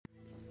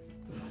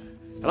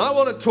And I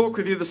want to talk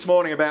with you this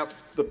morning about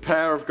the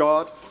power of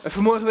God. En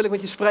vanmorgen wil ik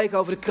met je spreken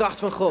over de kracht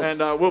van God.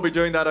 And we'll be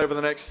doing that over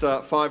the next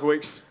 5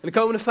 weeks. En de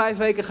komende 5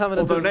 weken gaan we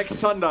dat Although doen. next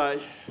Sunday,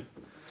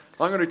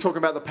 I'm going to be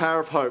talking about the power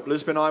of hope.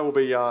 Lisbon and I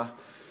will be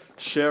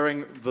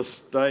sharing the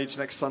stage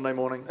next Sunday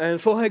morning. En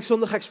volgende week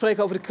zondag ga ik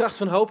spreken over de kracht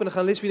van hoop. En dan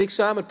gaan Lisbie en ik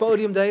samen het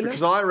podium delen.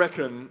 Because I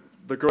reckon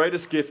the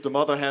greatest gift a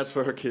mother has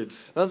for her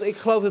kids Want ik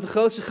geloof dat de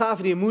grootste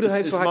gave die een moeder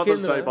heeft is voor haar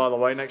Mother's Day, kinderen. by the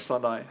way, next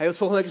Sunday. Hey, want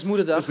volgende week is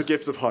moederdag. Is the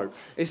gift of hope.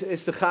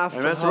 Is de gave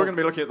Amen. van So we're going to hoop.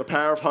 be looking at the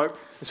power of hope,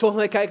 Dus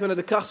volgende week kijken we naar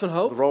de kracht van the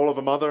hoop. role of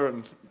a mother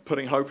and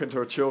putting hope into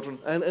her children.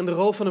 En de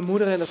rol van de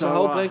moeder en dat ze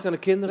hoop brengt aan de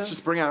kinderen.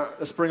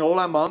 Let's bring all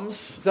our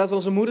mums Dus laten we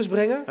onze moeders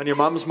brengen. and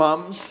your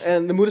mums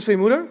En de moeders van je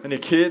moeder. and your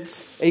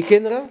kids. En je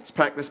kinderen. Let's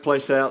pack this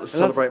place out. Let's En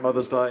laat- celebrate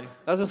Mother's Day.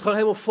 Laten we het gewoon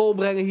helemaal vol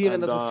brengen hier. En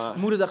dat And, we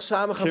moederdag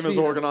samen gaan Kim is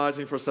vieren.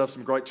 organising for us to have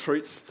some great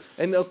treats,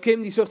 En ook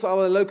Kim die zorgt voor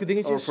allerlei leuke or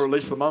dingetjes. for at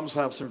least the mums to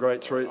have some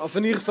great treats. Of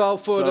in ieder geval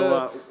voor So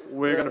de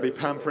we're going to be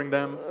pampering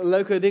them.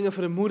 leuke dingen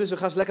voor de moeders. We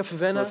gaan ze lekker So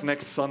verwennen. that's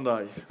next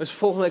Sunday. Dus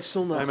volgende week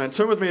zondag. Amen.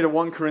 Turn with me to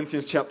 1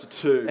 Corinthians chapter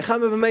 2, En gaan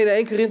we mee naar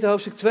 1 Korinthe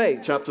hoofdstuk 2,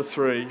 chapter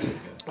 3,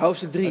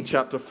 hoofdstuk 3 and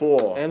chapter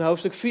 4. en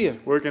hoofdstuk 4.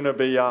 We're going to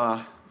be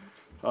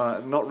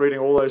not reading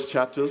all those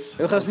chapters, En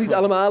we gaan ze niet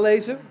allemaal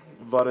lezen,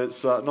 but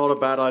it's not a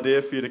bad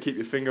idea for you to keep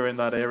your finger in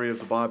that area of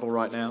the Bible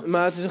right now.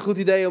 maar het is een goed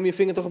idee om je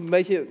vinger toch een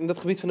beetje in dat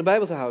gebied van de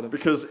Bijbel te houden.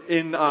 Because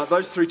in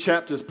those 3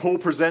 chapters, Paul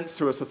presents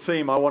to us a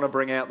theme I want to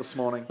bring out this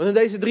morning. Want in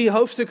deze 3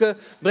 hoofdstukken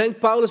brengt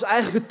Paulus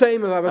eigenlijk het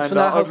thema waar we het And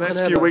vandaag over over the gaan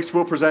next few hebben. weeks,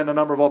 we'll present a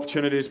number of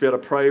opportunities to be able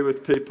to pray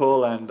with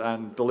people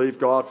and believe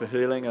God for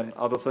healing and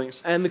other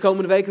things. En de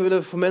komende weken willen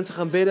we voor mensen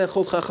gaan bidden en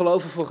God gaan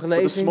geloven voor But this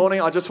genezing.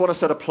 morning, I just want to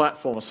set a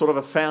platform, a sort of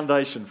a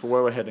foundation for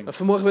where we're heading. En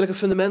vanmorgen wil ik een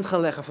fundament gaan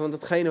leggen van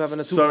datgene waar we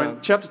naartoe So in gaan.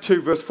 chapter 2,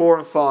 verse 4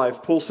 and 5,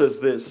 Paul says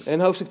this. En in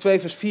hoofdstuk 2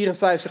 vers 4 en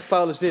 5 zegt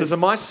Paulus It says, dit.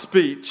 "And my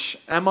speech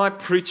and my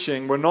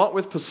preaching were not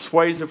with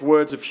persuasive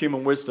words of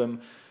human wisdom,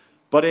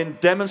 but in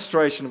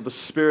demonstration of the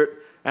Spirit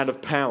and of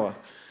power."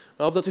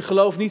 Maar opdat uw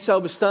geloof niet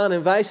zou bestaan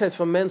in wijsheid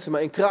van mensen,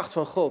 maar in kracht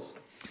van God.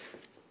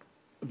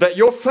 That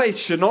your faith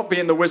should not be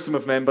in the wisdom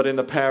of men, but in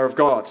the power of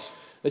God.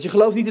 Dat je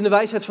geloof niet in de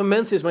wijsheid van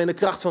mensen is, maar in de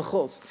kracht van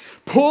God.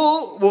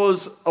 Paul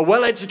was a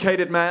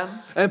well-educated man.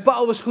 En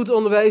Paul was goed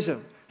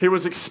onderwezen. He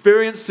was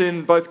experienced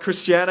in both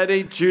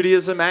Christianity,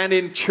 Judaism, and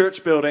in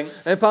church building.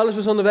 En Paulus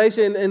was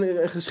onderwezen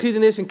in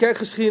geschiedenis, in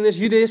kerkgeschiedenis,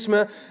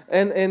 judaïsme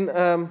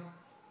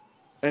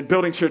And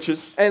building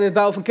churches, en het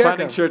bouwen van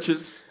planting kerken.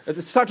 churches.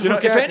 Het starten You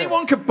van know, if kerken.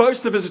 anyone could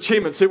boast of his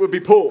achievements, it would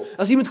be Paul.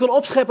 Als iemand kon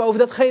opscheppen over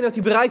datgene wat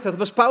hij bereikt had,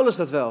 was Paulus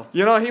dat wel.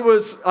 You know,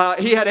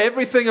 he had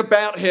everything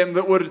about him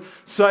that would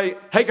say,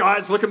 "Hey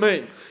guys, look at me.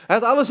 Hij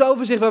had alles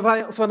over zich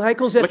waarvan hij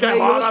kon Look zeggen, how hey,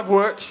 hard jongens, I've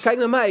worked. kijk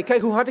naar mij,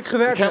 kijk hoe hard ik Look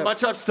gewerkt how heb.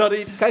 much I've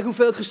studied. Kijk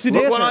hoeveel ik Look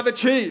gestudeerd what I've heb,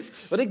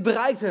 achieved. wat ik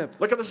bereikt heb.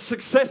 Look at the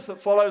success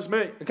that follows me."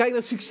 En kijk naar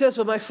het succes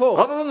wat mij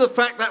volgt. Other than the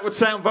fact that would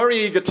sound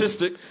very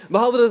egotistic,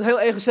 Behalve dat het heel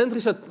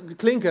egocentrisch zou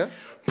klinken,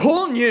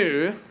 Paul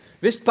knew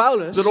wist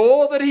Paulus that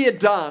all that he had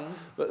done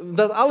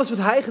dat alles wat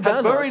hij had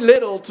gedaan very had,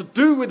 little to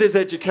do with his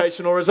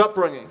education or his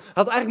upbringing.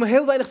 had eigenlijk maar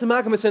heel weinig te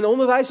maken met zijn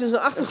onderwijs en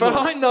zijn achtergrond.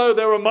 But I know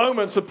there are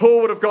moments that Paul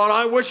would have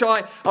gone, I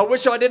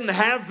wish I didn't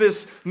have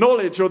this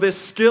knowledge or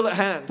this skill at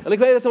hand. En ik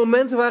weet dat er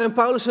momenten waren in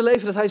Paulus'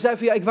 leven dat hij zei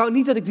van ja, ik wou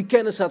niet dat ik die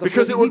kennis had. Of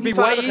Because dat it ik would niet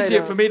be die way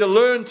easier for vaardigheden me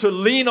had. to learn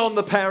to lean on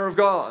the power of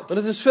God. Want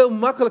het is veel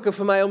makkelijker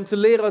voor mij om te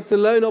leren te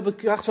leunen op het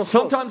kracht van God.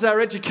 Sometimes our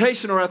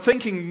education or our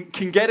thinking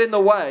can get in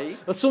the way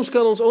Want soms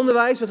kan ons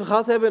onderwijs wat we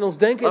gehad hebben en ons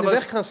denken in de Of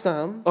weg us- gaan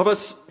staan. of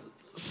us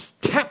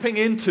tapping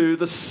into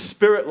the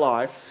spirit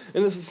life,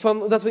 En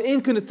dat we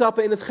in kunnen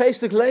tappen in het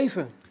geestelijk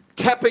leven.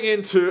 tapping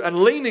into and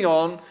leaning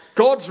on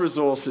God's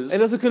resources. En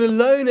dat we kunnen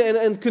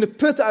leunen en kunnen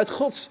putten uit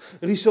Gods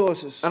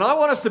resources. And I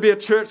want us to be a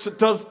church that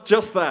does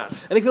just that.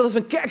 En ik wil dat we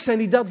een kerk zijn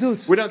die dat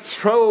doet. We don't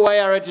throw away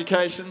our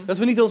education. Dat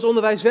we niet ons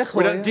onderwijs We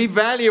weggooien. don't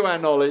devalue our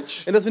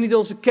knowledge. En dat we niet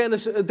onze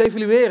kennis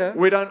devalueren.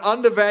 We don't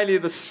undervalue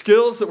the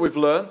skills that we've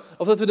learned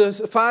Of dat we de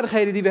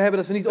vaardigheden die we hebben,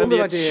 dat we niet and the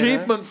onderwaarderen.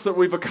 achievements that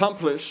we've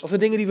accomplished, Of de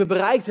dingen die we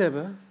bereikt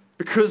hebben.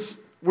 because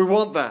we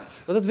want that.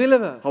 Want dat willen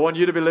we. I want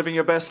you to be living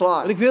your best Want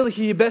life. ik wil dat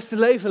je je beste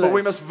leven But we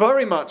leeft. must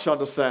very much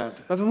understand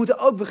Maar we moeten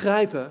ook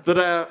begrijpen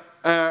that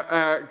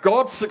our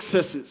God's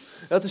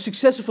successes, dat de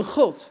successen van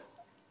God,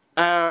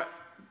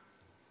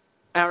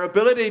 our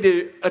ability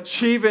to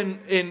achieve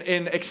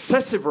in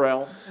excessive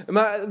realm,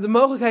 maar de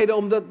mogelijkheden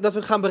om dat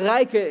we gaan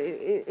bereiken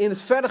in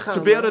het verder gaan,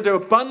 to be able to do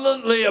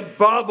abundantly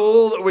above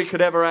all that we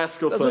could ever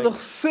ask or dat we think, nog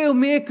veel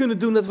meer kunnen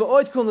doen dan we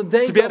ooit konden to be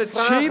denken able of to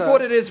achieve what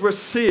vragen. it is we're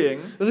seeing,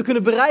 Dat we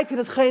kunnen bereiken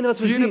datgene wat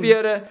for we you to be zien.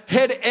 able to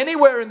head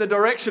anywhere in the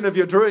direction of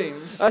your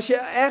dreams. Als je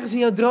ergens in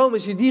jouw droom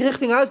is, je die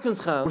richting uit kunt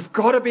gaan, We've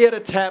got to be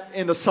able to tap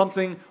into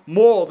something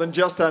more than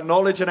just our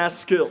knowledge and our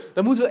skill.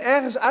 dan moeten we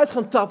ergens uit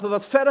gaan tappen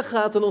wat verder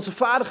gaat dan onze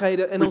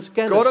vaardigheden en onze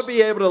got to kennis.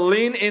 be able to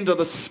lean into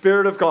the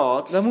Spirit of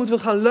God. Dan moeten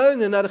we gaan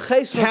leunen naar de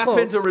geest van Tap God.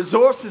 into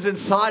resources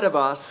inside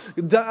of us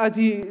Uit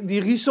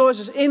die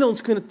resources in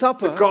ons kunnen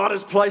tappen. that God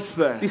has placed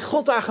there. Die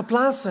God daar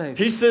geplaatst heeft.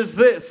 He says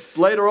this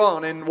later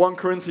on in 1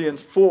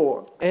 Corinthians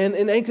 4. En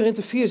in 1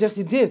 Korinthe 4 zegt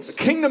hij dit. The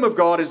kingdom of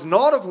God is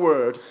not of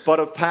word, but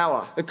of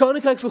power. Het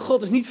koninkrijk van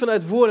God is niet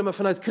vanuit woorden, maar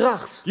vanuit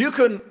kracht. You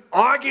can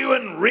argue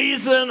and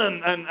reason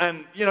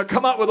and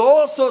come up with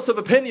all sorts of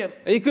opinion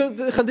En je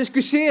kunt gaan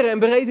discussiëren en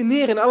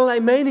beredeneren en allerlei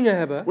meningen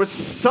hebben. with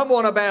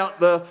someone about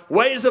the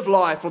ways of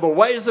life or the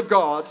ways of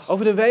God.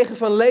 Over de wegen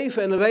van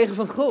leven en de wegen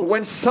van But God.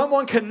 when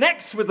someone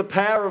connects with the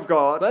power of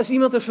God, Maar als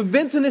iemand een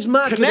verbintenis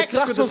maakt met de connects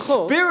kracht with the van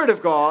God. Spirit of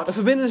God, Een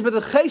verbintenis met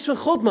de geest van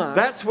God maakt.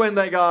 that's when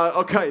they go,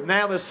 okay,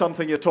 now there's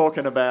something you're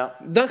talking about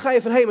Dan ga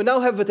je van, hé, maar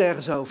nou hebben we het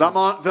ergens over.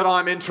 that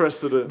I'm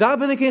interested in. Daar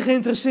ben ik in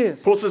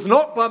geïnteresseerd. Paul says,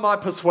 not by my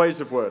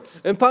persuasive words,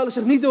 En Paulus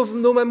zegt niet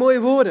door mijn mooie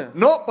woorden.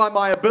 not by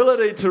my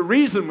ability to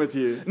reason with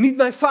you, Niet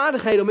mijn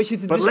vaardigheden om met je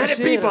te but let it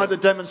be by discussiëren. the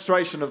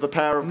demonstration of the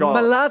power of Maar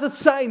God. laat het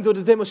zijn door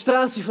de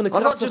demonstratie van de I'm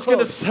not kracht van just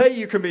going to God. say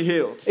you can be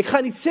healed. Ik ga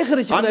niet zeggen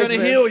dat je I'm genezen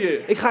gonna heal bent.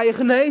 you. Ik ga je I'm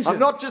genezen.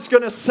 not just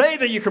going to say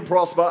that you can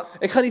prosper.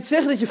 Ik ga niet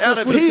zeggen dat je Out of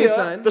voorspoedig kunt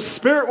here, zijn. the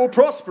Spirit will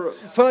prosper us.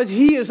 Vanuit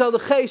hier zal de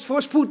geest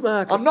voorspoed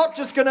maken. I'm not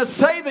just going to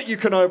say that you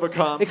can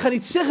overcome, Ik ga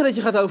niet zeggen dat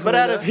je gaat but out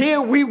of overwinnen.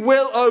 here we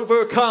will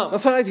overcome. Maar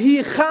vanuit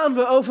hier gaan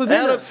we Out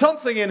overwinnen. of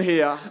something in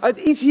here, Uit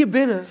iets hier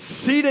binnen.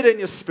 seated in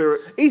your spirit,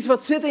 Iets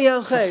wat zit in jouw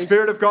is the geest.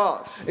 Spirit of God.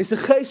 Is de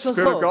geest The van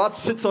Spirit of God. God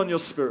sits on your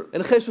spirit. En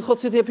de geest van God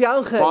zit op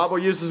jouw The geest.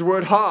 Bible uses the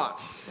word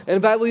heart. En de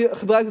Bijbel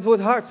gebruikt het woord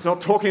hart. It's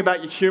not talking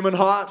about your human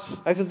heart. Hij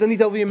heeft het dan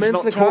niet over je It's not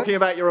menselijk hart. talking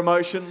Hij about your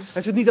emotions.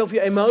 heeft het niet over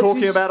je It's talking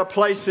emoties. about a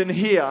place in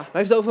here. Hij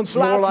heeft het over een It's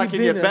more plaats like hier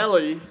in your binnen.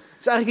 belly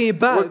Het is eigenlijk in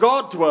je where buik.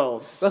 God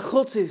dwells. Waar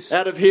God is.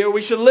 Out of here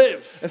we should live.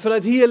 En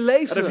vanuit hier Out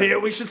leven of we.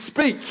 here we should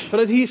speak.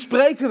 Vanuit hier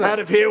spreken Out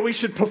we. of here we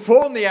should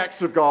perform the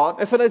acts of God.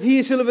 En vanuit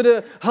hier zullen we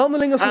de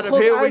handelingen van Out of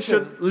God here we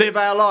should uiten. live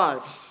our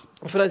lives.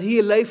 En vanuit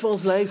hier leven we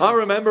ons I leven.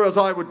 remember as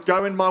I would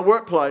go in my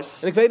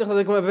workplace. En ik weet nog dat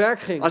ik op mijn werk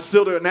ging. I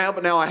still do it now,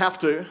 but now I have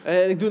to.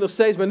 En ik doe het nog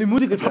steeds, maar nu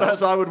moet ik het But wel. as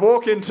I would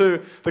walk into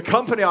the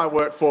company I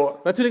worked for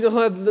Maar toen ik nog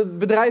naar het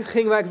bedrijf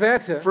ging waar ik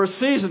werkte, for a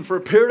season, for a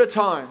period of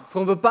time,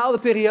 voor een bepaalde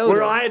where periode,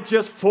 I had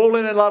just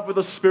fallen in love with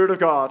the Spirit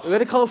of God.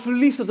 werd ik gewoon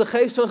verliefd op de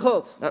geest van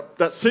God.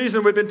 That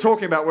season we've been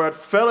talking about, where I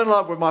fell in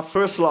love with my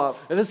first love.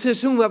 En dat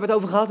seizoen waar we het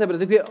over gehad hebben,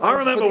 dat ik weer I voor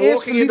remember het eerst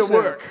walking into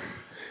verliefd werd. work,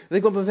 Dat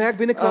ik op mijn werk and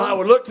I binnenkwam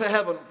would look to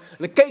heaven,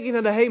 en dan keek ik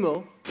naar de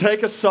hemel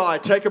take a sigh,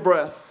 take a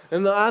breath,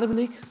 en dan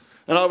ademde ik.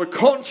 and I would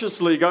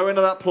consciously go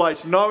into that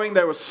place, knowing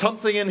there was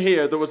something in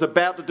here that was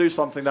about to do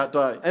something that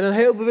day. En dan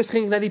heel bewust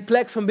ging ik naar die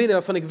plek van binnen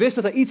waarvan ik wist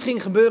dat er iets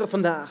ging gebeuren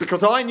vandaag.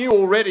 Because I knew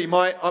already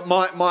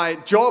my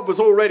job was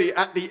already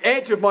at the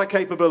edge of my Want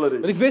ik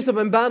capabilities. wist dat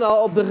mijn baan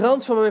al op de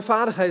rand van mijn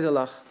vaardigheden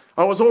lag.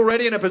 I was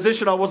already in a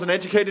position I wasn't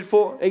educated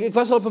for. Ik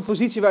was al op een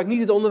positie waar ik niet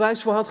het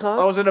onderwijs voor had I gehad.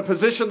 was in a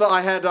position that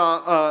I had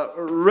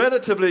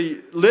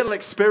relatively little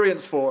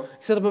experience for.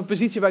 Ik zat op een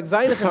positie waar ik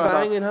weinig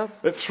ervaring in had.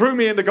 It threw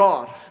me into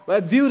God. Maar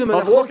het duwde me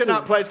naar I'd walk God in that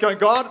toe. place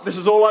going, God, this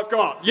is all I've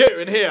got. You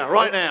in here,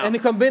 right now. En ik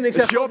kwam binnen, ik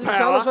It's zeg, your dit is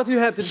alles wat u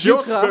hebt. Dit It's is uw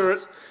your spirit.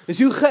 kracht. Dit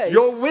is uw geest.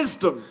 Your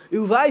wisdom.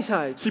 Uw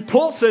wijsheid. See,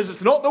 Paul says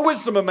it's not the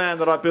wisdom of man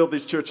that I build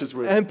these churches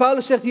with. En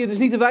Paulus zegt hier, het is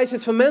niet de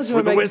wijsheid van mensen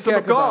With waarmee the ik de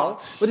wisdom kerk of bouw. God.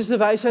 Maar het is de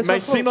wijsheid It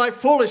may van seem God. like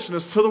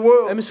foolishness to the En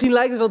world. misschien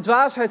lijkt het wel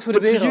dwaasheid voor de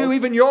But to you, wereld.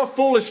 even your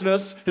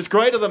foolishness is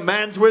greater than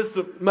man's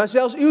wisdom. Maar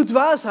zelfs uw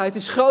dwaasheid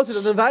is groter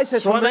dan de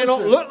wijsheid So van I may not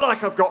mensen. look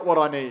like I've got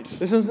what I need.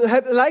 Dus dan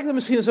lijkt het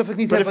misschien alsof ik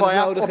niet But heb if wat I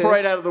nodig operate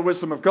is. out of the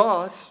wisdom of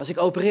God, Als ik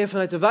opereer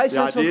vanuit de the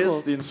wijsheid van ideas,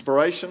 God. the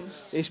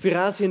inspirations, De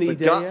inspiratie en de the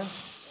ideeën.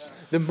 guts,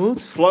 De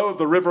moed. flow of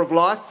the river of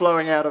life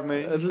flowing out of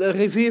me, Het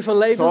rivier van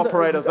leven So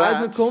operate dat of uit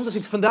me that. komt. Als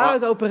ik van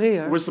daaruit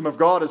opereer. wisdom of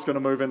God is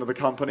going to move into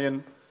the company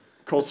and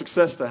cause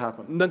success to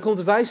happen. Dan komt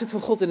de wijsheid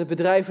van God in het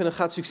bedrijf en dan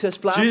gaat succes Jesus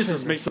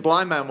plaatsvinden. meets a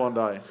blind man one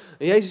day.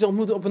 En Jezus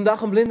ontmoet op een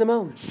dag een blinde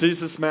man. Sees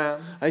this man.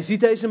 Hij ziet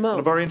deze And a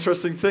man. very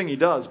interesting thing he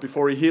does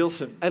before he heals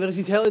him. En er is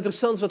iets heel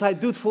interessants wat hij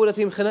doet voordat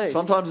hij hem geneest.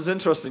 Sometimes it's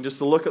interesting just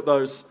to look at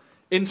those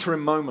interim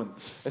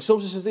moments. En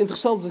soms is het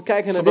interessant om te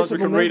kijken naar Sometimes dit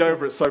we soort can read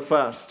momenten. over it so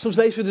fast. Soms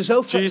lezen we er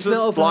zo snel Jesus,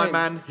 blind overheen.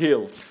 man,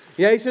 healed.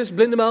 Jezus,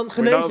 blinde man, We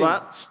know genezing.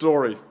 that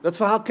story. Dat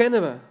verhaal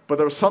kennen we. But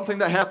there was something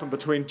that happened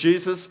between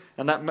Jesus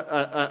and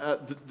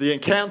the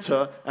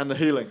encounter and the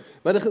healing.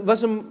 Maar er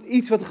was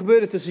iets wat er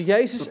gebeurde tussen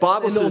Jezus The Bible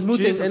en de says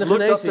ontmoeting en Jesus de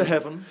looked up to genezing.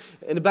 heaven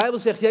En de Bijbel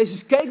zegt,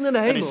 Jezus keek naar de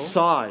and he hemel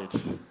sighed.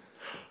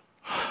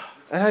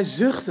 en hij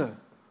zuchtte.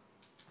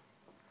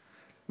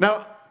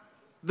 Now,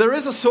 there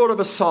is a sort of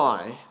a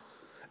sigh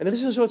En er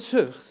is een soort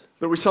zucht,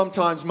 that we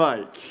sometimes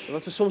make.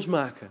 wat we soms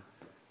maken.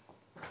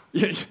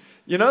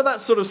 You know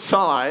that sort of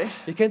sigh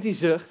Je kent die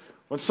zucht.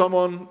 when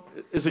someone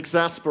is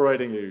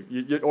exasperating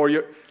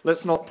you,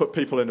 let's not put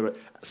people into it.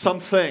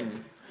 Something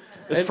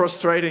is And-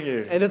 frustrating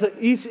you. En dat er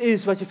iets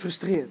is wat je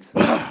frustreert.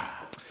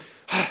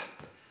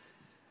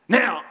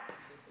 Now,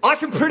 I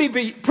can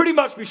pretty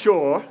much be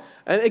sure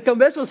En ik kan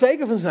best wel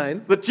zeker van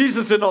zijn that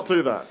Jesus did not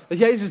do that. dat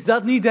Jezus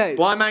dat niet deed.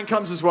 Blind man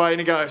comes his way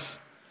and he goes,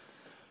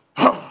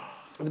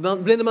 De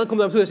blinde man komt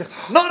naar hem toe en zegt,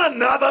 Not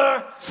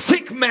another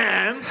sick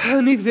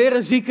man niet weer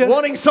een zieke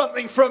wanting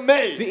something from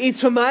me. die iets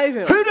van mij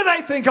wil. Who do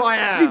they think I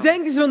Wie am?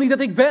 denken ze wel niet dat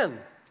ik ben?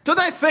 Do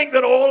they think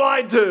that all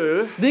I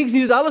do Denken ze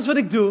niet dat alles wat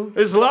ik doe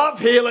is love,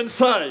 heal and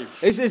save?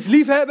 is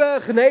liefhebben,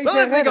 Do genezen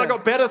they en think I redden?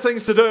 got better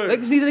things to do?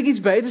 Denken ze niet dat ik iets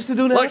beters te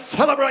doen heb? Like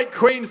celebrate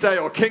Queen's Day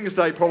or King's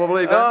Day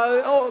probably.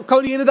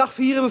 Koninginnedag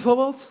vieren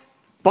bijvoorbeeld.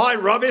 Buy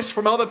rubbish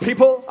from other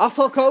people.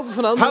 Afval kopen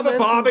van andere Have a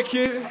mensen.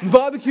 barbecue. Een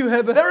barbecue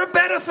hebben. There are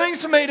better things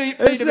for me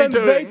to Er be zijn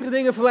doing. betere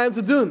dingen voor mij om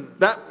te doen.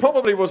 That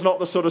probably was not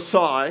the sort of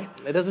sigh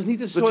En dat was niet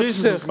de that soort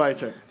Jesus was zucht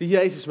making. die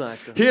Jezus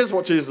maakte. Here's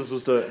what Jesus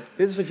was doing.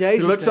 Dit is wat He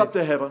Jezus looks up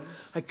deed. to heaven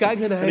Hij kijkt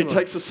naar de and he hemel.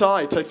 takes a sigh,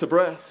 he takes a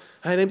breath.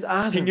 Hij neemt He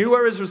adem. knew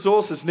where his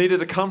resources needed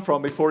to come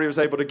from before he was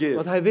able to give.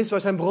 Want hij wist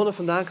waar zijn bronnen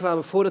vandaan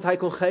kwamen voordat hij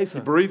kon He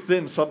geven. breathed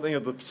in something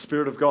of the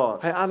Spirit of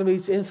God Hij ademde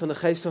iets in van de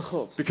geest van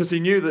God. because he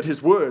knew that his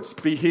words,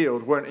 be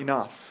healed, weren't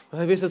enough.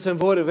 Want hij wist dat zijn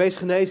woorden, wees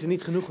genezen,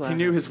 niet genoeg He knew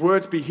waren. his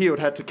words, be healed,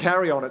 had to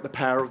carry on it the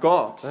power of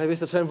God. Hij wist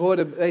dat zijn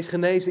woorden, wees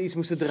genezen, iets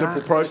moesten Simple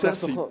dragen van de kracht process.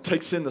 van He God.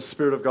 takes in the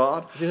Spirit of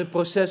God Dus in het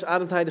proces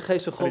ademt hij de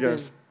geest van and God he in.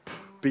 goes,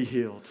 be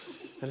healed.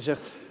 En hij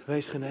zegt,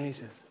 wees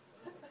genezen.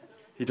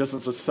 He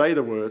doesn't just say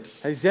the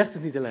words, Hij zegt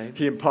het niet alleen,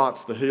 he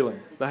imparts the healing.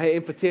 maar hij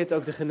imparteert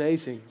ook de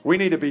genezing. We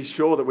need to be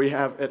sure that we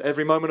have, at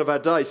every moment of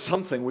our day,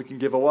 something we can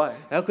give away.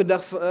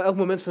 Elk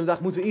moment van de dag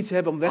moeten we iets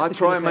hebben om weg I te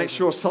try and kunnen make geven.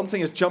 sure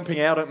something is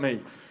jumping out at me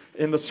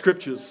in the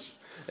scriptures.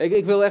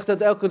 Ik wil echt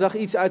dat elke dag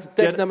iets uit de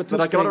tekst naar me toe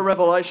That I got a springt.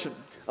 revelation.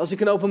 Als ik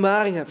een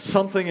openbaring heb,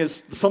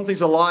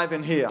 Something's alive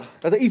in here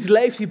dat er iets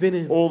leeft hier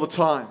binnenin. all the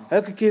time.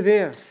 Elke keer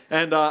weer.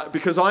 And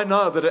because I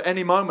know that at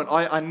any moment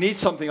I need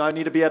something I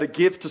need to be able to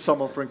give to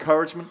someone for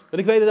encouragement,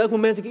 Want ik weet dat elk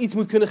moment ik iets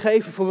moet kunnen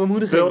geven voor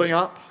bemoediging. building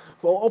up.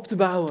 Om op te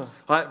bouwen.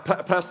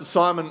 Pastor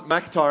Simon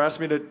McIntyre asked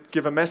me to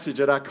give a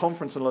message at our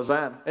conference in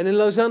Lausanne. En in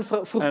Lausanne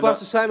vroeg En,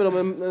 pastor Simon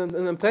om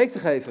een preek te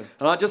geven.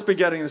 And I just been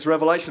getting this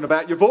revelation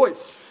about your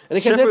voice, En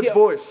ik heb net shepherd's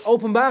die voice.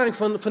 openbaring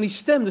van die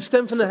stem, de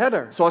stem van de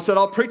herder. So I said,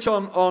 I'll preach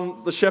on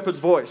the shepherd's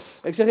voice.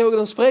 Ik zeg, joh,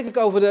 dan spreek ik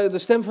over de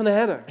stem van de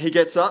herder. He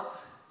gets up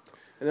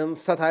En dan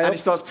staat hij and op. he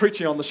starts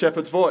preaching on the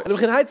shepherd's En dan voice.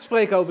 begint hij te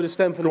spreken over de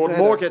stem van de Gordon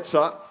Moore herder. gets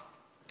up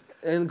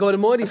En Gordon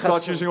Moore die and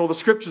starts gaat... using all the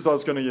scriptures I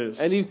was going to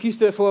use. En die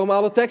kiest ervoor om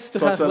alle teksten te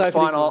So I gaan said, gebruiken.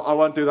 fine, die ik wil. I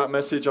won't do that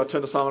message. I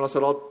turned to Simon and I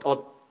said,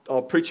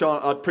 I'll preach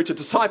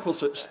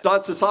a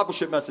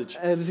discipleship message.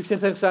 En dus ik zeg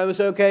tegen Simon,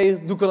 zo, oké,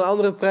 doe ik wel een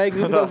andere preek. Nu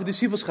heb ik het over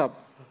discipelschap.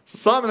 So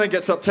Simon then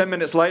gets up 10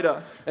 minutes later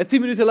En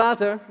 10 minuten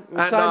later,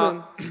 and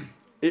Simon,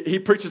 he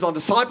preaches on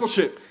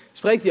discipleship.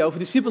 spreekt hij over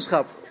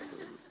discipelschap.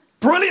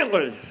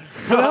 Brilliantly.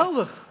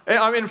 Geweldig. I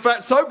mean, in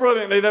fact, so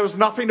brilliantly there was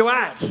nothing to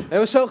add. Het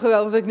was zo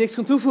geweldig dat ik niks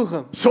kon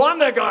toevoegen. So I'm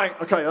there going,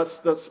 okay,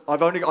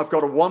 I've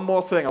got one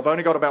more thing. I've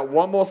only got about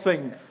one more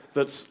thing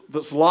that's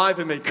live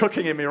in me,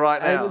 cooking in me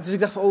right En now. dus ik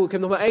dacht van, ik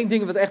heb nog maar één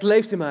ding wat echt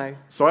leeft in mij.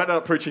 So I ended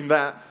up preaching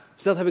that.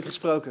 Dus dat heb ik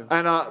gesproken.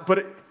 And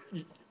but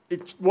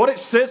what it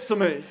says to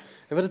me,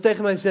 En wat het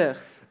tegen mij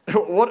zegt.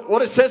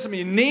 what it says to me,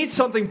 you need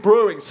something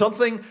brewing,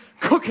 something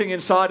cooking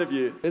inside of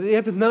you. Je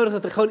hebt het nodig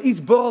dat er gewoon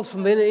iets borrelt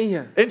van binnen in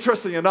je.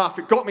 Interesting enough,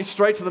 it got me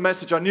straight to the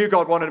message. I knew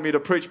God wanted me to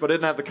preach, but I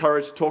didn't have the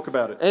courage to talk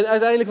about it. En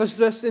uiteindelijk was het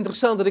best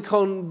interessant dat ik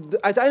gewoon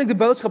uiteindelijk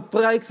de boodschap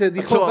preikte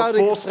die Until God I wou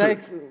dat ik forced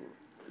gepreekt.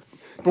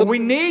 But we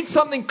need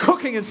something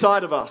cooking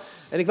inside of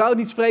us En ik wou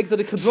niet spreken dat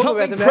ik gedwongen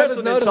werd. En we Something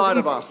hebben het nodig dat present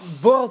iets inside of us.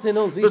 borrelt in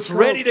ons. Iets that's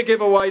ready groot. to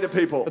give away to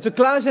people. Dat we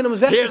klaar zijn om het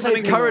weg te Here's an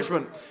geven. in ons.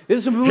 encouragement. Dit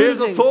is een Here's a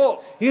bemoediging.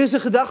 thought. Hier is een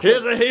gedachte.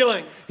 Here's a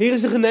healing. Hier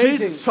is een Jesus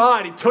genezing.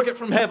 sighed, he took it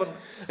from heaven,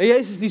 En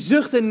Jezus die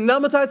zuchtte en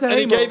nam het uit de and he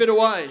hemel. gave it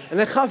away. En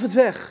hij gaf het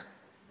weg.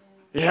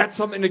 He had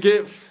something to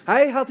give.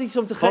 Hij had iets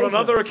om te On geven.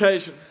 another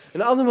occasion,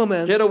 Een ander he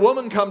moment. had a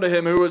woman come to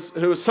him who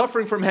was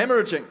suffering from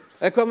hemorrhaging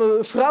Er kwam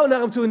een vrouw naar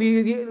hem toe en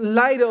die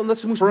leidde omdat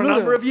ze moest for a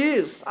number bloeden. of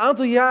years. Een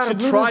aantal jaren She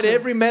bloedde tried ze.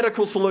 every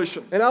medical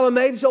solution. En alle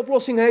medische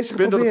oplossingen heeft ze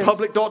Been to the geprobeerd.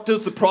 public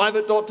doctors, the private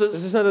Ze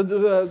doctors. is naar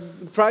de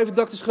private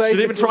doctors geweest.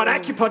 She'd even Ze tried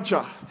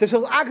acupuncture. heeft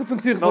zelfs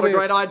acupunctuur Not a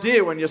geprobeerd. great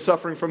idea when you're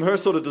suffering from her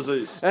sort of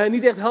disease.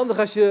 Niet echt handig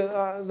als je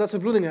dat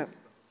soort bloeding hebt.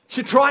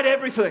 She tried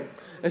everything.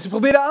 En ze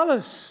probeerde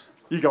alles.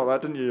 You got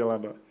that, didn't you,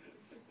 Yolanda?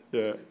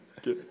 Yeah.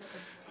 Good.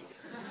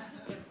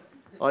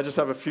 I just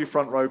have a few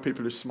front row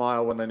people who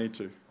smile when they need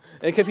to,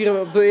 En ik heb hier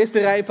op de eerste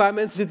rij een paar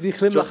mensen zitten die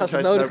just in glimlachen als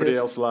het case nodig nobody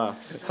is. else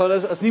laughs.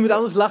 Gewoon als niemand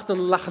anders lacht, dan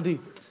lachen die.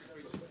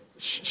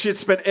 She had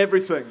spent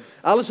everything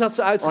Alles had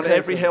ze on every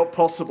uitgegeven. help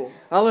possible.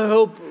 Alle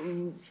hulp.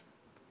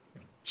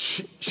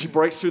 She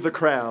breaks through the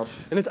crowd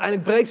En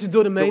uiteindelijk breekt ze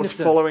door de that was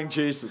menigte. following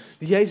Jesus.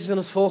 Die Jezus aan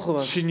het volgen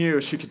was. She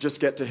knew she could just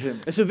get to him.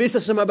 En ze wist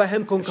dat ze maar bij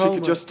hem kon If she could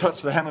komen. just touch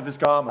the hem of his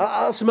garment.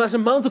 Als ze maar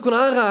zijn mantel kon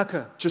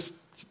aanraken. Just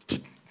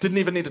didn't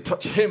even need to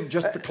touch him,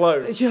 just the Weet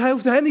clothes. je, hij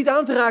hoefde hem niet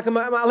aan te raken,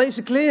 maar alleen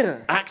zijn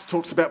kleren. Acts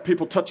talks about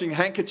people touching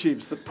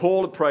handkerchiefs that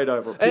Paul had prayed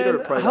over, Peter had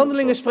En prayed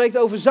Handelingen over. spreekt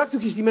over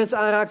zakdoekjes die mensen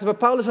aanraakten, waar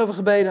Paulus over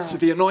gebeden So had.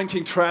 the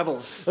anointing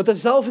travels, Want de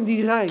zalving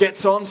die reist.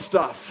 gets on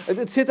stuff,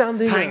 Het zit aan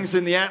dingen. hangs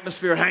in the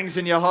atmosphere, hangs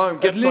in your home,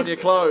 gets ligt- on your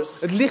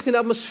clothes, Het ligt in de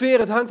atmosfeer,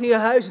 het hangt in je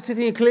huis, het zit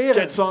in je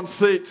kleren. gets on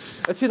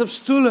seats. Het zit op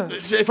stoelen.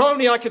 If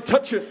only I could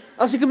touch it.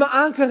 Als ik hem maar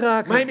aan kan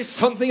raken. maybe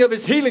something of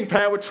his healing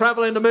power would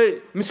travel into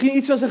me. Misschien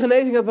iets van zijn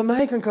genezing dat bij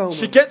mij kan komen.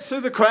 She gets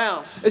through the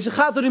crowd, En ze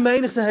gaat door die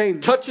menigte heen.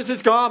 touches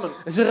his garment.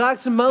 En ze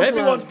raakt zijn mantel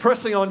Everyone's aan.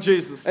 pressing on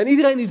Jesus. En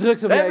iedereen die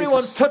drukt op Everyone's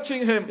Jezus.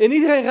 touching him. En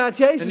iedereen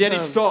raakt And Jezus yet he aan.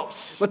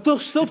 stops. Maar toch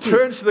He stopt hij.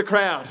 turns to the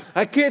crowd.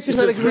 Hij keert zich He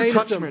naar de says, "Who menigte.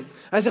 touched me?"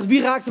 Hij zegt,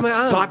 wie raakte mij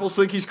aan? Disciples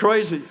think he's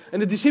crazy. En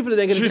de discipelen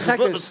denken dat Jesus, hij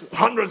look, gek is.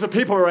 there's hundreds of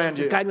people around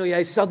you. Kijk nou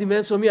Jezus, al die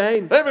mensen om je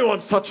heen.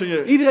 Everyone's touching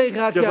you. Iedereen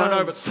raakt je Because I know,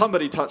 aan. but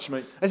somebody touched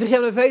me. Hij zegt, ja,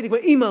 dat weet ik, maar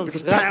iemand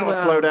Because raakte power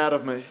me flowed aan. out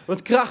of me.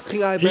 Want kracht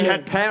ging uit He bij had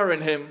hem. power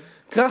in him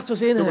Kracht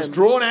was in that was hem.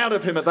 drawn out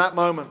of him at that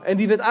moment. En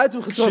die werd uit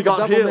hem She getrokken op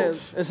got dat healed.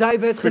 moment. En zij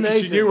werd Because she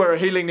knew genezen. where her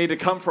healing needed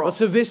to come from. Want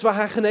ze wist waar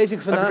haar genezing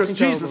And vandaan because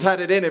ging Jesus komen. had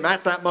it in him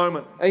at that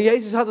moment. En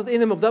Jezus had het in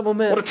hem op dat What a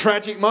moment.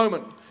 tragic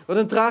moment. Wat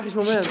een tragisch She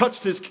moment.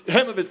 touched his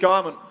hem of his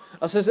garment.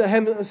 Als ze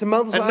hem zijn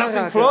mantel zou And nothing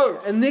aanraken.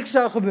 flowed. En niks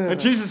zou gebeuren.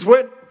 And Jesus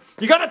went,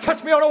 "You're going to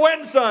touch me on a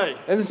Wednesday.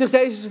 En dan zegt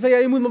Jezus van, ja,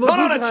 je moet me op Not on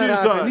a woensdag Tuesday.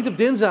 aanraken. Niet op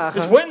It's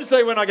dinsdagen.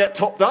 Wednesday when I get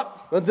topped up.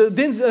 Want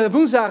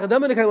woensdagen, dan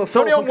ben ik helemaal It's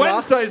vol only van on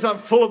kracht. Wednesdays I'm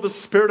full of the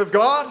Spirit of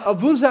God." Op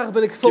woensdagen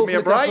ben ik vol Give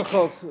van me de a kracht van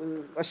God.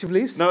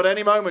 Alsjeblieft. No, at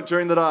any moment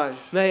during the day.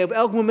 Nee, op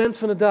elk moment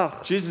van de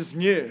dag. Jesus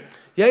knew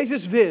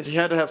Jezus wist he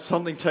had to have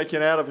something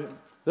taken out of him.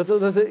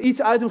 dat er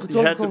iets uit hem He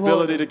getrokken had the kon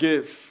ability worden. to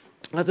give.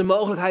 Hij had de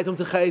mogelijkheid om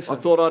te I geven.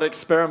 thought I'd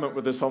experiment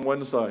with this on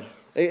Wednesday.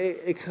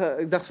 Ik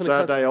dacht van, ik Sad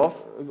ga, day off.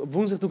 op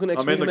woensdag doe ik een I'm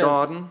in the experiment.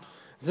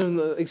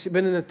 garden. Ik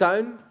ben in de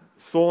tuin.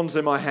 Thorns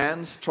in my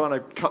hands, trying to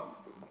cut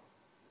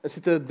Er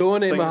zitten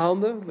doornen in mijn things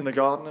handen. in the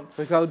garden.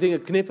 Ik wou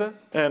dingen knippen.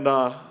 And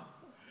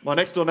my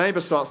next door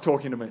neighbor starts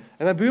talking to me.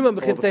 En mijn buurman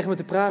begint Or the tegen me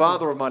te praten.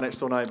 father of my next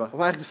door neighbor Of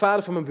eigenlijk de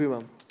vader van mijn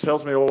buurman.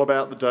 tells me all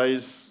about the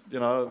days, in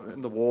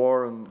the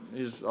war. And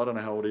I don't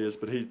know how old he is,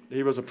 but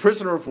he was a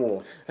prisoner of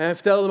war. En hij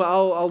vertelde me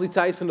al die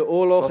tijd van de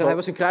oorlog. Zo En hij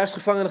was een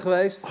krijgsgevangene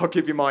geweest. I'll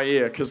give you my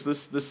ear, because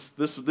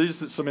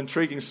these are some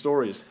intriguing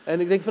stories. En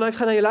ik denk van, nou, ik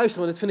ga naar je luisteren,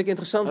 want dit vind ik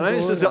interessant om And te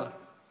then he says,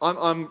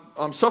 horen.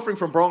 I'm suffering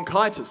from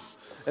bronchitis.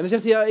 En dan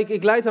zegt hij, ja,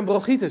 ik lijd aan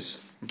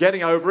bronchitis. I'm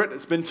getting over it.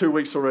 It's been 2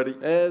 weeks already.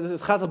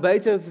 Het gaat al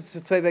beter, het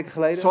is 2 weken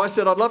geleden. So I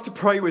said, I'd love to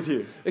pray with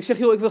you. Ik zeg,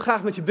 joh, ik wil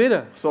graag met je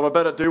bidden. Thought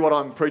I'd better do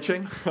what I'm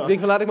preaching. Ik denk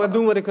van, laat ik maar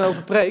doen wat ik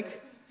over preek.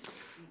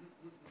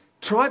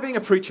 Try being a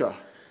preacher.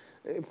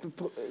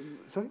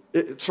 Sorry?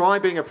 Try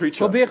being a preacher.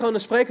 Probeer gewoon een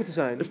spreker te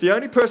zijn. If the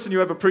only person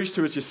you ever preach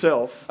to is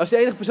yourself, Als de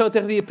enige persoon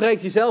tegen wie je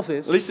preekt jezelf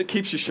is, at least it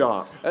keeps you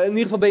sharp. in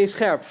ieder geval ben je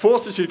scherp.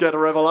 Forces you to get a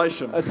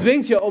revelation. Het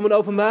dwingt je om een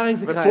openbaring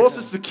te It krijgen.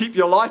 forces to keep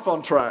your life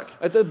on track.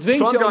 Het dwingt So je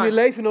I'm om je going-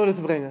 leven in orde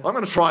te brengen. I'm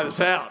going to try this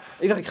out.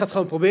 Ik dacht, ik ga het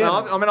gewoon proberen.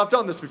 Now, I mean, I've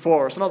done this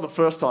before. It's not the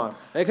first time.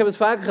 En ik heb het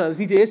vaker gedaan, het is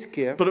niet de eerste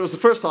keer. But it was the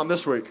first time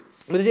this week.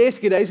 Maar het is de eerste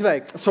keer deze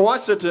week. So I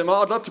said to him,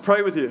 I'd love to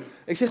pray with you.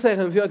 Ik zeg tegen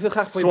hem, joh, ik wil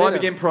graag voor je So I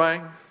bidden. began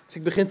praying. Dus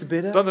ik begin te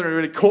bidden. Don't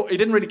think he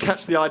didn't really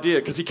catch the idea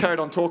because he carried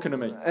on talking to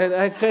me. En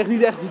hij kreeg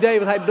niet echt het idee,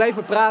 want hij bleef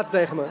maar praten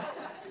tegen me.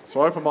 So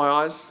I opened my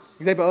eyes.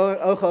 Ik deed mijn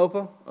ogen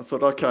open. I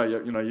thought, okay,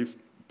 you've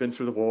been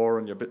through the war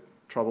and you're a bit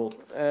troubled.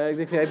 Ik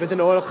denk van, ja, je bent in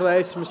de oorlog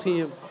geweest,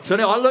 misschien... So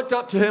anyway, I looked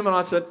up to him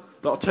and I said,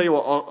 I'll tell you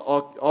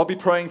what, I'll be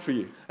praying for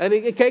you.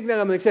 En ik keek naar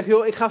hem en ik zeg,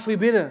 joh, ik ga voor je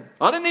bidden.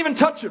 I didn't even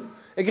touch him.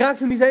 Ik raakte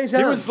hem niet eens He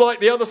aan. was like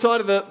the other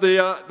side of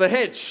the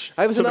hedge.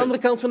 Hij was to aan de me. andere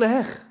kant van de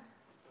heg.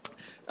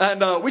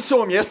 And we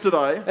saw him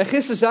yesterday. En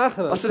gisteren zagen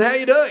we I hem. said, how are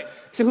you doing?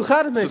 Ik zeg, hoe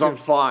gaat het He met says, je?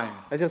 I'm fine.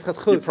 Hij zegt, het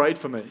gaat You goed. prayed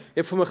for me. Je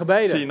hebt voor me So he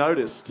gebeden.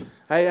 noticed.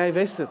 Hij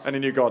wist het. And he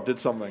knew God did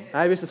something.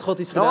 Hij wist dat God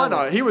iets Now I gedaan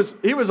know, had.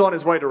 he was on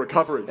his way to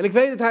recovery. En ik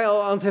weet dat hij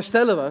al aan het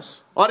herstellen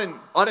was. I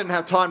didn't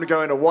have time to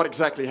go into what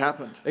exactly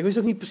happened. Ik wist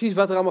ook niet precies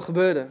wat er allemaal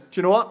gebeurde.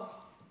 Do you know what?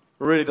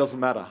 It really doesn't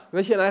matter.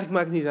 Weet je, en eigenlijk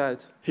maakt het niet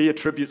uit. He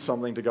attributes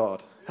something to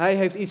God. Hij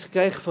heeft iets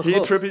gekregen van He God.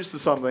 attributes to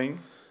something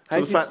to Hij the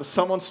heeft fact that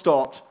someone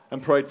stopped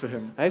and prayed for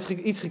him. Hij heeft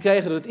iets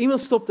gekregen doordat iemand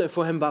stopte en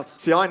voor hem bad.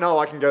 See, I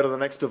know I can go to the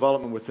next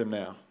development with him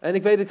now. En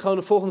ik weet dat ik gewoon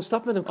de volgende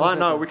stap met hem kan I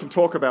know we zetten. can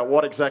talk about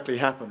what exactly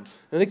happened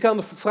En ik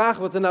kan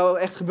vragen wat er nou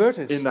echt gebeurd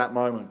is. in that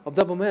moment. Op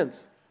dat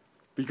moment.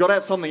 But you've got to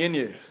have something in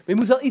you. Maar je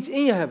moet wel iets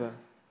in je hebben.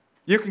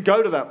 You can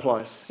go to that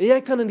place. En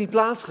jij kan in die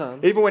plaats gaan.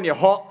 Even when you're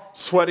hot,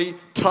 sweaty,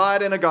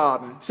 tired in a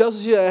garden. Zelfs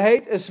als je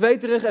heet en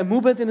zweterig en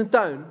moe bent in een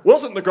tuin.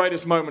 Wasn't the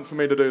greatest moment for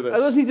me to do Dat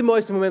this. was niet het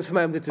mooiste moment voor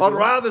mij om dit te I'd doen.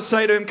 rather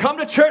say to him, come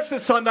to church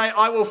this Sunday,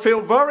 I will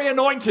feel very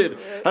anointed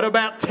at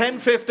about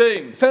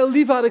 10:15. Veel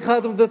liever had ik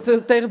gehad om dat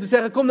tegen hem te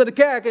zeggen, kom naar de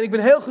kerk en ik ben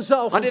heel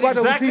gezalfd I om did 9:15.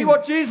 exactly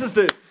what Jesus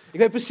did. Ik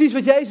weet precies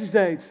wat Jezus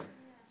deed.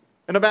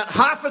 In about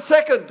half a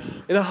second,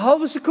 In een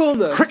halve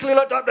seconde. quickly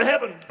looked up to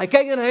heaven, Hij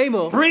keek naar de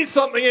hemel. breathed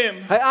something in.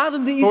 Hij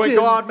ademde iets Oh in.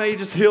 God, may you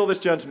just heal this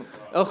gentleman.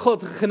 Oh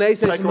God, genees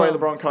Take deze away the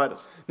man. bronchitis.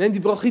 Neem die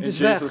bronchitis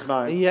In Jesus' weg.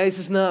 name. In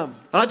Jezus' naam.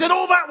 And I did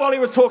all that while he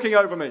was talking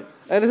over me.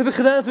 En dat heb ik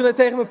gedaan toen hij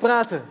tegen me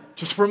praatte.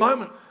 Just for a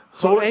moment. That's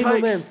Voor all it één takes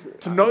moment.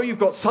 to know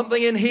you've got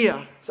something in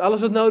here Dus alles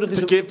wat nodig is,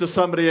 to give to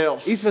somebody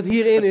else. iets wat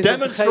hierin A is, om te geven aan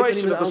demonstration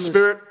iemand of the anders.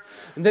 Spirit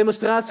Een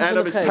demonstratie and van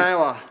of de His geest.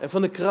 power. En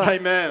van de kracht.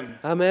 Amen.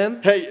 Amen.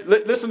 Hey,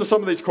 listen to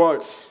some of these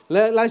quotes.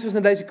 Luister eens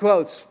naar deze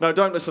quotes. No,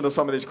 don't listen to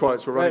some of these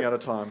quotes. We're running out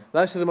of time.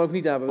 Luister hem ook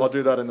niet naar. I'll Dat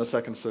do that in the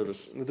second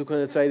service. doe ik in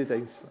de tweede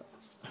dienst.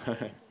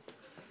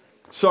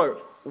 So,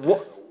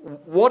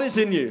 what is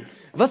in you?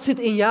 Wat zit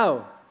in jou?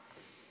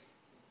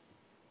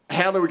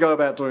 how do we go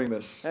about doing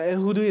this? En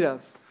hoe doe je dat?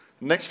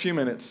 Next few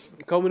minutes,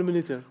 De komende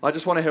minuten. I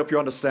just want to help you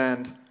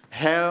understand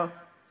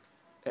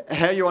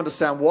how you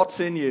understand what's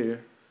in you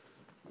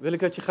Wil ik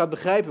dat je gaat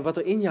begrijpen wat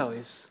er in jou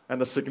is. and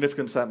the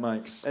significance that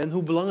makes. En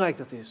hoe belangrijk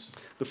dat is.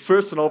 The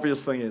first and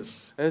obvious thing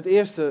is, En het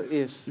eerste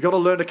is, you've got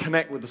to learn to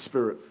connect with the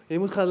Spirit. je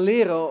moet gaan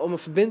leren om een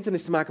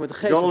verbintenis te maken met de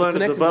geest. You've got Om to te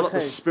learn to connecten met de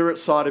develop the geest. Spirit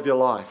side of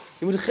your life.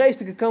 Je moet de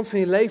geestelijke kant van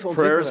je leven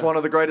Prayer is ontwikkelen. one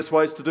of the greatest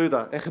ways to do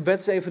that. En gebed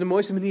is een van de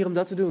mooiste manieren om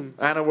dat te doen.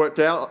 Anna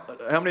worked out,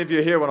 how many of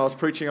you here when I was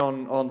preaching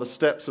on the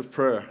steps of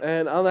prayer?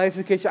 En Anna heeft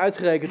een keertje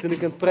uitgerekend toen ik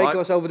aan het preken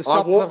was over de I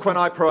stappen walk van...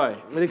 when I pray.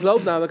 Want ik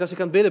loop namelijk als ik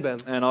aan het bidden ben.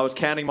 And I was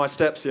counting my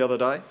steps the other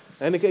day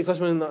En ik was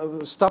mijn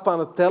stappen aan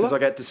het tellen.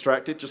 because I get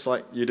distracted just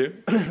like you do.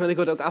 Want ik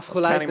word ook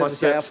afgeleid, Counting net my als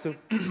jij af steps.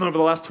 en toe. Over the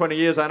last 20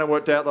 years, Anna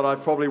worked out that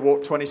I've probably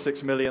walked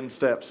 26 million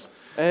steps.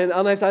 En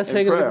Anna heeft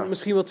uitgerekend dat prayer. ik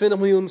misschien wel 20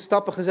 miljoen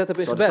stappen gezet heb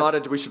in So I gebed.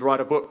 decided we should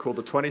write a book called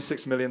The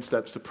 26 Million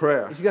Steps to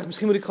Prayer. Dus ik dacht,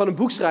 misschien moet ik gewoon een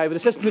boek schrijven. De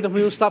 26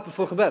 miljoen stappen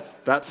voor gebed.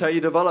 That's how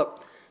you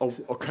develop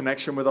a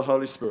connection with the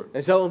Holy Spirit.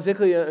 En zo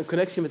ontwikkel je een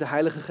connectie met de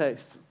Heilige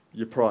Geest.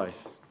 You pray.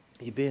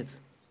 Je bidt.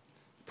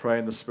 Pray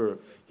in the Spirit.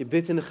 Je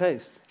bidt in de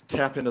Geest.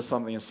 Tap into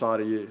something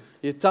inside of you.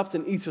 Je tapt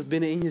in iets wat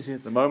binnenin je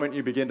zit. The moment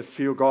you begin to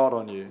feel God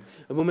on you,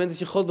 Het moment dat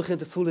je God begint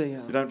te voelen in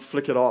jou. you don't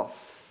flick it off.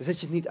 Dan zet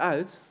je het niet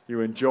uit,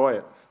 You enjoy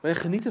it. maar je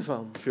geniet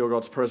ervan. Feel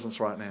God's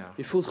presence right now.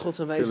 Je voelt Gods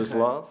Feel His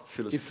aanwezigheid. love.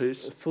 Feel Je His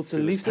peace. voelt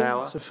zijn Feel His liefde,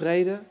 power. zijn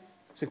vrede,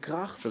 zijn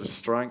kracht, Feel His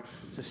strength.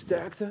 zijn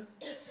sterkte.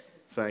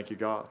 Thank you,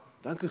 God.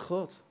 Dank u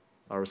God.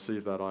 I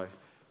receive that. I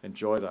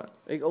enjoy that.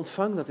 Ik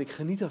ontvang dat, ik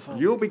geniet ervan.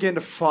 You'll begin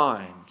to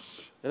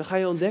find En dan ga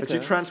je as you ontdekken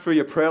transfer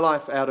your prayer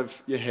life out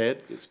of your head.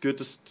 It's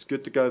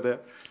good to go there,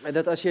 en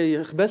dat als je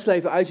je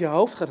gebedsleven uit je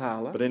hoofd gaat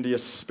halen, but into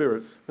your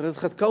spirit, maar dat het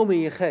gaat komen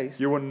in je geest,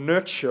 you will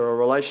nurture a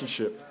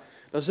relationship.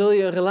 dan zul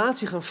je een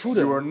relatie gaan You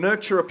voeden. will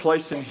nurture a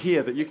place in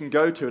here that you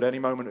can go to at any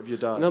moment of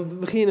your En day. dan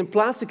begin je een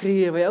plaats te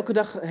creëren waar je elke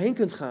dag heen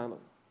kunt gaan.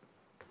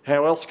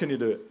 How else can you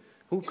do it?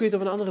 Hoe kun je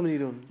het op een andere manier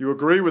doen? You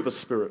agree with the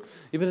Spirit.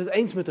 Je bent het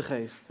eens met de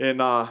geest.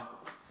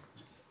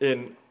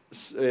 In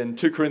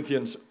 2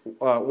 Corinthians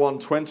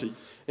 1:20,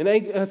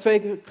 In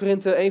 2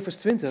 Korinthe 1 vers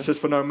it 20. says,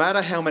 "For no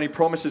matter how many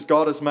promises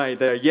God has made,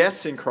 they are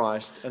yes in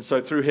Christ, and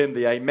so through Him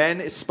the Amen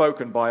is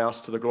spoken by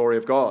us to the glory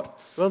of God."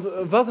 Want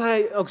wat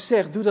hij ook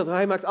zegt, doe dat.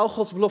 Hij maakt al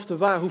Gods beloften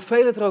waar,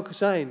 hoeveel het er ook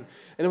zijn.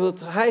 En omdat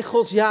hij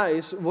Gods ja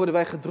is, worden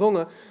wij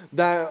gedrongen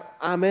daar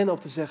amen op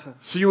te zeggen.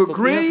 So you Tot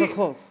eer van agree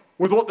God.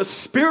 with what the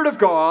Spirit of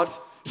God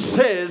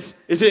says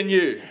is in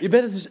you. Je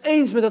bent het dus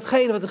eens met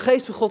datgene wat de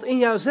geest van God in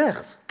jou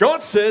zegt.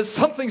 God says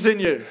something's in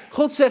you.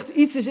 God zegt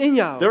iets is in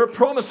jou. There are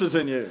promises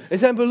in you. Er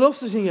zijn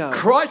beloftes in jou.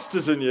 Christ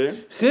is in you.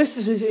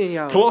 Christus is in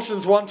jou.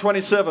 Colossians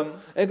 1:27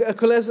 En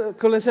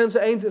Colossense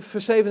 1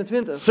 vers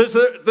 27. says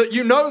that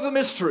you know the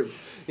mystery,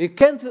 Je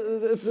kent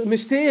het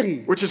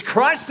mysterie. which is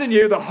Christ in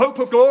you, the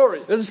hope of glory.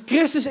 Dat is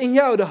Christus in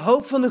jou, de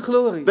hoop van de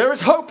glorie. There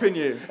is hope in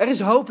you. Er is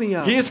hoop in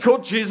jou. He is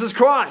called Jesus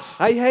Christ.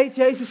 Hij heet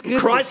Jezus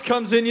Christus. Christ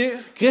comes in you.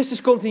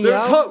 Christus komt in There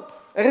is jou. hope.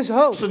 Er is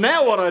hoop. So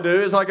now what I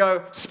do is I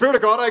go, Spirit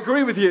of God, I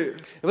agree with you. En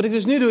wat ik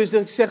dus nu doe is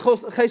dat ik zeg,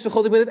 Geest van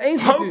God, ik ben het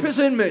eens met Hope u. is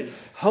in me.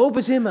 Hoop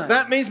is in mij.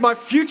 That means my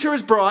future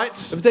is bright.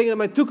 Dat betekent dat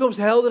mijn toekomst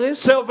helder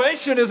is.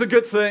 Salvation is a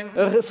good thing.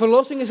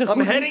 Verlossing is een I'm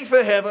goed heading iets.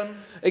 for heaven.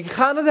 Ik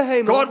ga naar de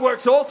hemel. God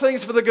works all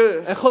things for the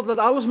good. En God laat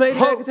alles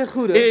meewerken ten Hope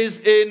goede. is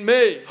in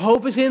me.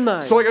 Hoop is in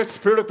mij. So I go,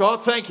 Spirit of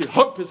God, thank you.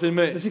 Hope is in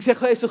me. Dus ik zeg,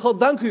 Geest van God,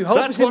 dank u. Hoop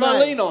That's is in what I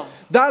mij. lean on.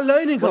 Daar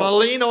leun ik When I op.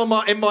 lean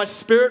on in my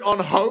spirit on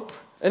hope,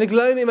 En ik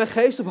leun in mijn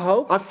geest op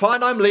hoop. I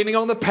find I'm leaning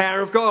on the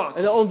power of God.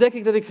 En dan ontdek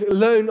ik dat ik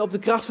leun op de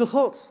kracht van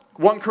God.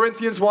 1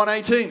 Corinthians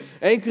 1:18.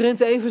 1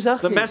 Korinthe 1 vers The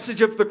 18.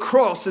 message of the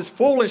cross is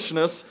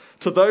foolishness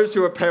to those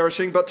who are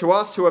perishing, but to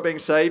us who are being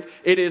saved,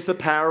 it is the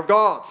power of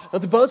God.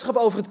 Want de boodschap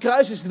over het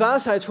kruis is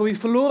dwaasheid voor wie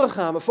verloren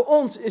gaan. Maar voor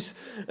ons is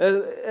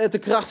het de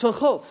kracht van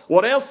God.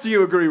 What else do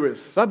you agree with?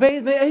 Waar ben je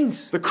het mee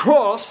eens? The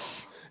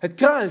cross Het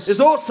kruis is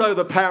also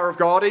the power of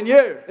God in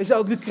you. is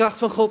ook de kracht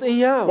van God in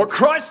jou. What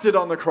Christ did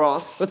on the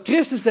cross, Wat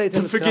Christus deed to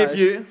aan het forgive kruis.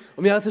 you,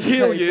 Om jou te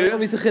heal vergeven, you,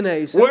 om je te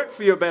genezen. work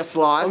for your best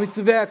Om life, je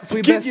te werken voor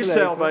to je give beste you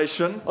leven.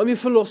 salvation. Om je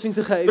verlossing te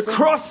The geven.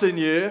 cross in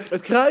you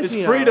Het kruis is in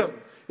jou freedom.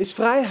 is So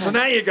vrijheid.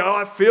 now you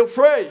go, I feel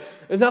free.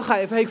 En dan ga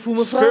je even, hey, ik voel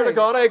me Spirit of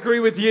vrij. God, I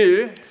agree with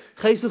you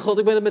Geest van God,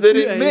 ik ben het met that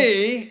u in eens.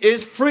 me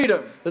is freedom.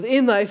 Dat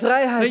in mij Now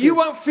vrijheid you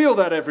is. won't feel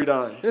that every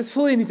day. En dat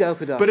voel je niet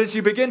elke dag. But as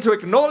you begin to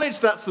acknowledge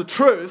that's the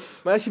truth,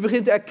 Maar als je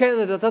begint te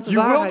erkennen dat dat de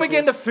you will waarheid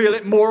begin to is. feel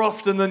it more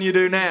often than you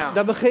do now.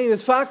 Dan begin je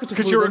het vaker te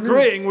Because voelen you're dan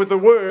nu. agreeing with the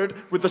word,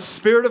 with the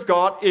Spirit of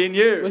God in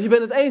you. Want je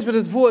bent het eens met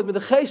het woord, met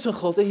de geest van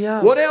God in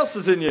jou. What else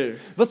is in you?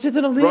 Wat zit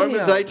er nog meer in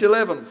Romans jou?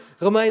 8:11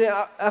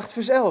 Romeinen 8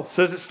 vers 11.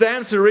 says it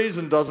stands to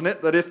reason, doesn't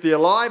it, that if the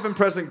alive and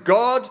present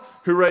God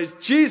who raised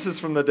Jesus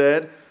from the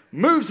dead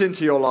moves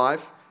into your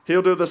life,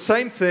 He'll do the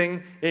same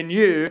thing in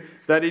you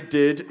that He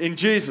did in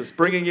Jesus,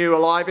 bringing you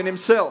alive in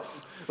Himself.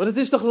 Want het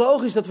is toch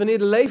logisch dat wanneer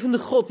de levende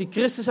God, die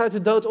Christus uit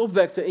de dood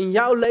opwekte, in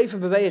jouw leven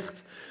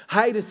beweegt,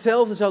 Hij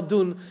hetzelfde zal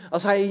doen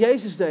als Hij in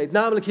Jezus deed.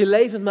 Namelijk je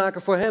levend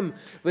maken voor Hem.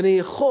 Wanneer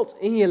je God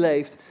in je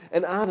leeft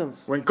en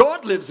ademt. When God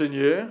lives in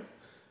you,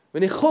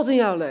 Wanneer God in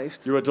jou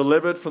leeft, you are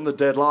delivered from the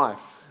dead life.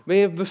 ben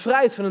je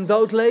bevrijd van een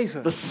dood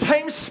leven. The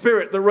same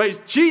Spirit that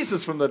raised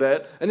Jesus from the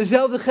dead, En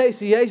dezelfde geest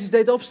die Jezus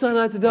deed opstaan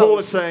uit de Paul dood.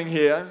 is saying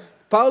here,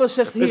 Paulus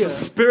zegt is the hier,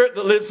 Spirit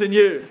that lives in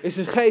you. is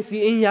de geest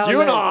die in jou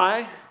You leeft. and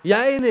I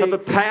Jij en have the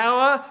ik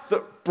power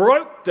that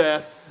broke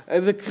death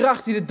hebben de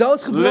kracht die de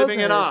dood gebroken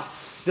living in heeft.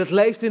 us. Dat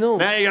leeft in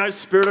ons. There you go,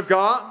 Spirit of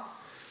God.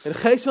 En de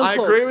geest van I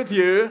agree God. with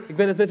you Ik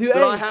ben het met u that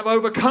I eens. have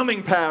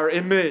overcoming power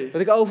in me.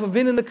 Dat ik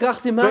overwinnende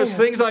kracht in mij Those heb.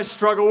 things I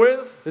struggle with,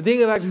 De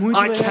dingen waar ik moeite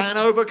I mee heb,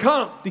 can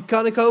overcome. die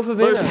kan ik Those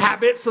overwinnen.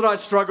 habits that I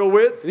struggle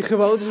with, Die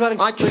gewoontes waar ik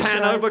I mee can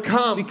strijd,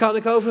 overcome. die kan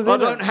ik I overwinnen.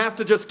 don't have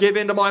to just give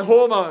in to my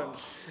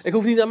hormones Ik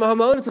hoef niet aan mijn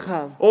hormonen te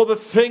gaan. or the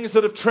things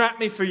that have trapped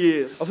me for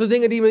years. Of de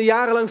dingen die me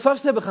jarenlang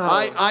vast hebben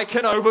gehouden. I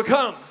can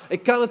overcome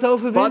Ik kan het by the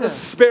overwinnen.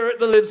 Spirit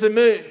that lives in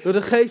me. Door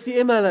de geest die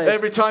in mij leeft.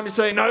 Every time you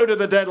say no to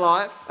the dead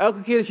life,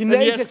 Elke keer dat je And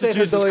nee yes zegt to tegen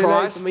het Jesus dode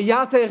Christ, leven, maar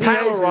ja tegen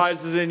power Jezus,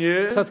 rises in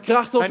you, staat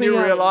kracht op and in you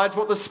jou. realize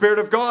what the Spirit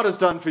of God has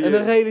done for En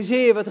dan you.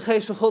 realiseer je wat de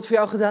geest van God voor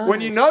jou gedaan When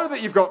you heeft. know that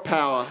you've got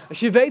power, Als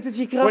je weet dat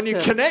je kracht when you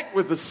hebt. connect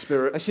with the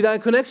Spirit, Als je daar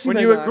een connectie when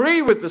mee you maakt.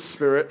 agree with the Als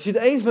Spirit, je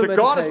het eens bent that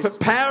met God de has geest.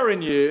 put power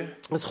in you,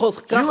 Dat God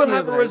you kracht will in je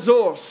have a brengt.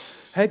 resource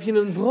Heb je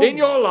een bron in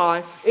your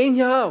life, in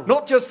jou.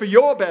 not just for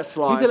your best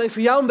Niet life, alleen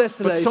voor jouw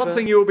beste but leven.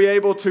 something you will be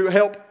able to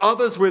help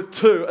others with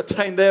too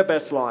attain their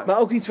best life. Maar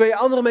ook iets waar je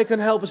anderen mee kan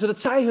helpen. Zodat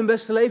zij hun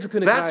beste leven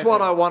kunnen That's krijgen.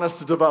 what I want us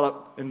to develop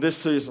in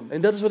this season.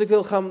 En dat is wat ik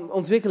wil gaan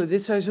ontwikkelen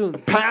dit seizoen.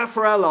 Power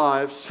for our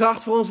lives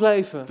Kracht voor ons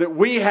leven. that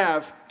we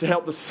have to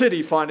help the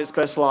city find its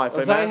best life.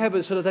 Wat wij Amen.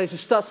 hebben, zodat deze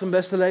stad zijn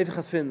beste leven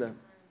gaat vinden.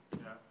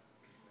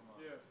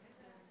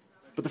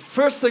 But the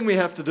first thing we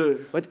have to do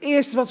Maar het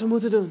eerste wat we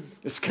moeten doen,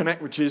 is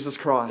connect with Jesus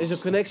is een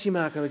Christ. connectie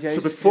maken met So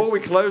Jezus before we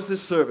Christus. close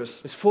this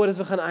service, Dus voordat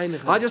we gaan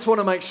eindigen, I just want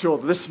to make sure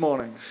that this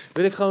morning,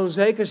 wil ik gewoon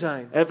zeker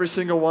zijn every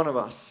single one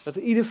of us dat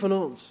ieder van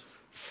ons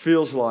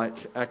feels like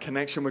our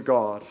connection with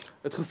God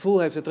het gevoel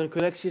heeft dat er een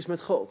connectie is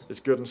met God. is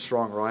good and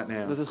strong right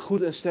now. Dat het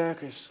goed en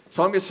sterk is.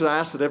 So I'm just going to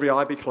ask that every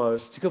eye be Dus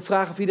closed ik wil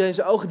vragen of iedereen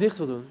zijn ogen dicht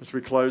wil doen. as we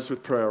close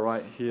with prayer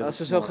right here Als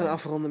we this zo gaan morning.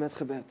 afronden met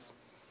gebed.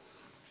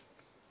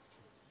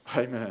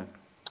 Amen.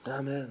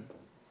 Amen.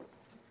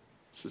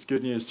 This is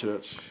good news,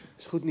 church. Dat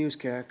is goed nieuws,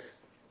 kerk.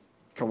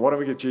 Come, why don't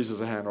we give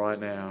Jesus a hand right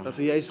now Dat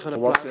we Jezus gaan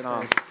for een what's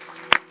plaats in us.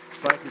 geven.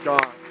 Thank you,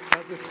 God.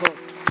 Dank u, God.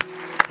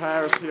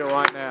 Power is here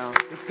right now.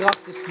 De kracht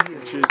is In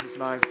hier. Jesus'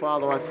 name.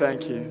 Father, I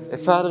thank you. En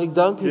Vader, ik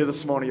dank Here u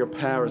this morning, your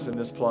power is in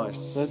this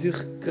place. dat uw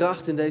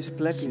kracht in deze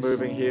plek It's is.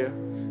 moving here.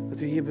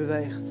 Dat u hier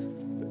beweegt.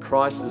 That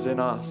Christ is in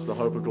us, the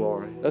hope of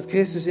glory. Dat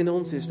Christus in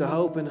ons is, de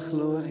hoop en de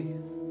glorie.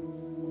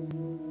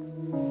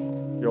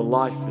 Your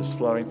life is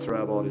flowing through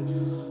our bodies.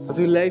 Dat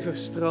uw leven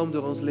stroomt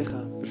door ons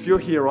lichaam. But if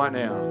you're here right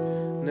now,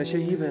 En als je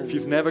hier if bent,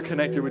 you've never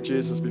connected with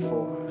Jesus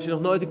before, als je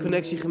nog nooit een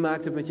connectie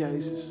gemaakt hebt met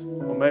Jezus.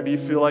 or maybe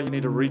you feel like you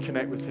need to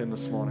reconnect with Him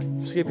this morning.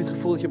 Misschien heb je het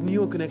gevoel dat je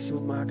opnieuw een connectie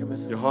moet maken met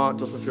hem. Your heart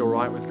doesn't feel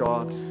right with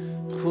God.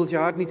 Het gevoel dat je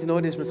hart niet in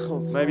orde is met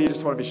God. Maybe you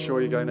just want to be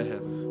sure you're going to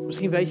heaven.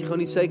 Misschien weet je gewoon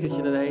niet zeker dat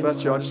je naar de If hemel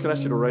that's you, I'm gaat. just going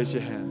to ask you to raise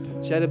your hand.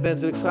 Als jij er bent,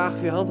 wil ik vragen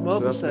of je hand omhoog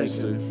So wil that's me,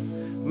 steken.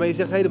 Steve. Maar je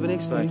zegt, hé, dat ben ik,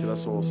 Thank you, Steve.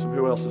 that's awesome.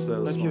 Who else is there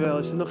this morning? Dankjewel.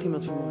 Is er nog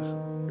iemand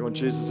vanmorgen? You want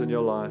Jesus in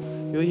your life.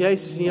 Je wil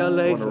Jezus in jouw You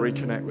want to leven.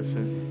 reconnect with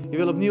Him. Je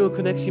wil opnieuw een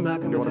connectie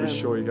maken You met want to be hem.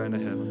 sure you're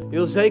going to heaven. Je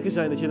wil zeker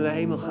zijn dat je naar de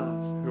hemel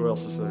gaat. Who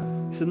else is there?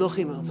 Is er nog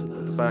iemand The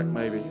vandaag? back,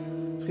 maybe.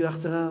 Misschien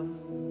achteraan.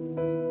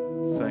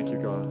 Thank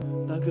you, God.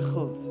 Dank u,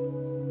 God.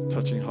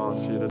 Touching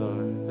hearts here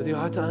today. Dat uw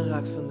hart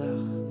aanraakt vandaag.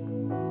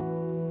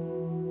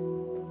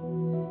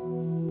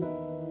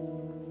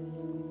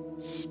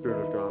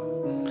 Spirit of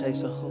God,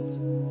 Geest van God.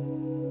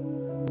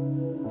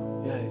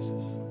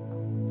 Jezus.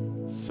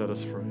 set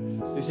us free.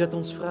 U zet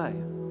ons vrij.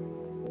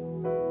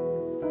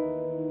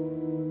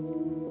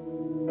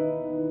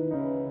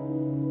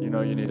 You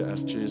know you need to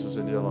ask Jesus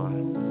into your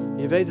life.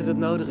 Je weet dat het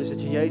nodig is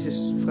dat je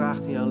Jezus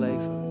vraagt in jouw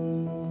leven.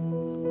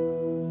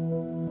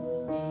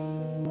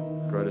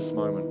 Greatest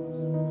moment,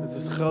 Het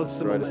is het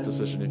grootste greatest moment.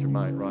 decision you can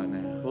make right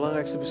now. De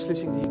belangrijkste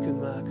beslissing die je kunt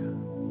maken.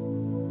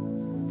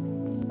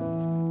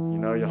 You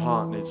know your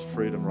heart needs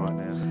freedom right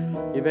now.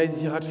 Je weet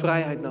dat je hart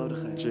vrijheid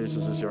nodig heeft.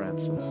 Jesus is your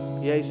answer.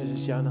 Jezus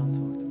is jouw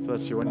antwoord. If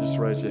that's you, why don't you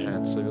just raise your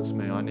hand? Say, that's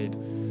me. I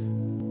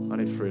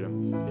need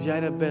freedom. Als jij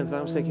daar bent,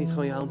 waarom steek je niet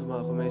gewoon je hand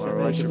omhoog? Waarmee je My zegt,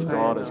 hey, ik heb relationship with God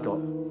vrijheid has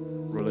nodig. got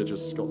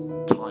religious, it's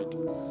got tight.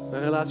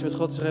 Mijn relatie met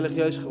God is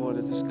religieus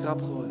geworden. Het is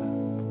krap geworden.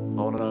 I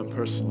want to know Him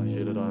personally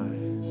here today.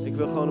 Ik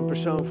wil gewoon een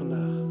persoon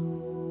vandaag.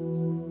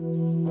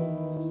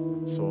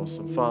 It's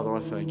awesome. Father, I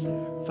thank you.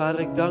 Vader,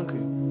 ik dank u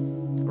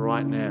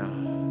Right now,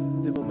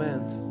 op dit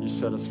moment you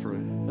set us free.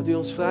 dat u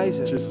ons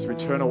vrijzet. Jesus, we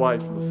turn away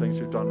from the things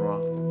we've done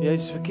wrong.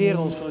 Jezus, verkeer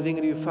ons van de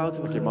dingen die we fout I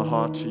hebben give my gedaan.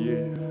 heart to you.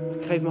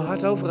 Ik geef mijn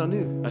hart over aan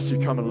u. As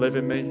you come and live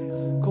in me,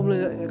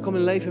 Kom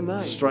en leef in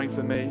mij.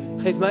 strengthen me,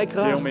 Geef mij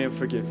heal kracht. me and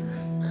forgive me.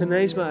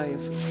 Genees mij.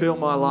 Fill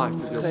my life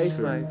with your Vergeef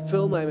spirit. mij.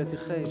 Vul mij met uw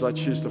As geest.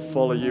 I choose to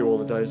follow you all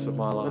the days of my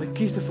Want life. ik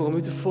kies ervoor om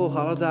u te volgen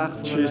alle dagen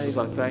van mijn Jesus,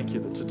 leven. I thank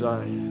you that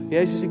today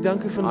Jezus, ik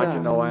dank u I can vandaag.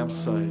 know I am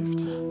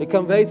saved. Ik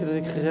kan weten dat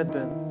ik gered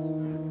ben.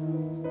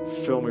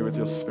 Fill me with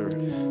your Spirit.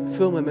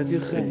 Vul me met uw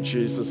In geest.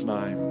 Jesus'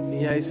 name. In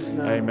Jezus'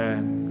 naam.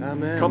 Amen.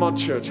 Amen. Come on,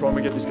 church. Why don't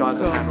we give these guys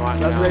a hand right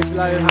Laten we now? deze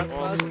lui een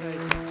applaus geven.